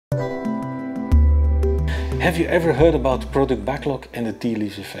Have you ever heard about the product backlog and the tea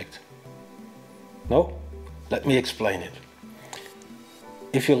leaves effect? No? Let me explain it.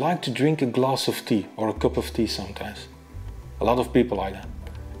 If you like to drink a glass of tea or a cup of tea sometimes, a lot of people like that.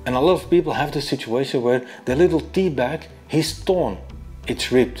 And a lot of people have the situation where the little tea bag is torn,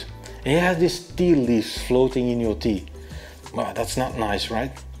 it's ripped. And you have these tea leaves floating in your tea. Well, that's not nice,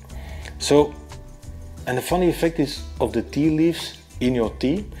 right? So, and the funny effect is of the tea leaves in your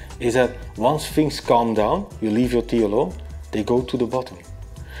tea is that once things calm down, you leave your tea alone, they go to the bottom.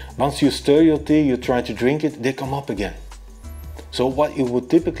 Once you stir your tea, you try to drink it, they come up again. So what you would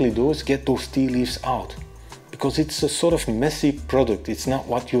typically do is get those tea leaves out, because it's a sort of messy product. It's not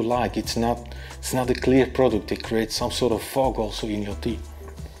what you like. It's not a clear product. It creates some sort of fog also in your tea.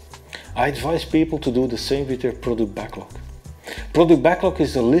 I advise people to do the same with their product backlog. Product backlog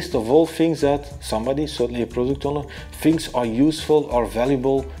is a list of all things that somebody, certainly a product owner, thinks are useful or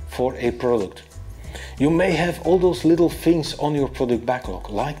valuable for a product. You may have all those little things on your product backlog,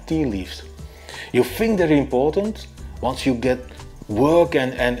 like tea leaves. You think they're important. Once you get work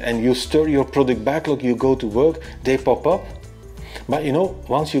and you stir your product backlog, you go to work, they pop up. But you know,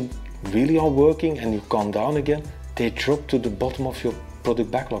 once you really are working and you calm down again, they drop to the bottom of your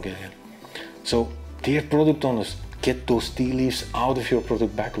product backlog again. So, dear product owners, get those tea leaves out of your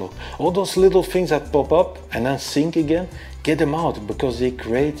product backlog. All those little things that pop up and then sink again, get them out, because they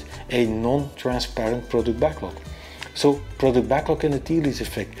create a non-transparent product backlog. So, product backlog and the tea leaves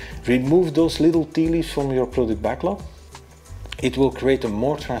effect. Remove those little tea leaves from your product backlog. It will create a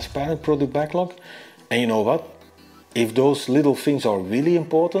more transparent product backlog. And you know what? If those little things are really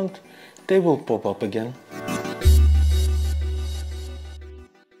important, they will pop up again.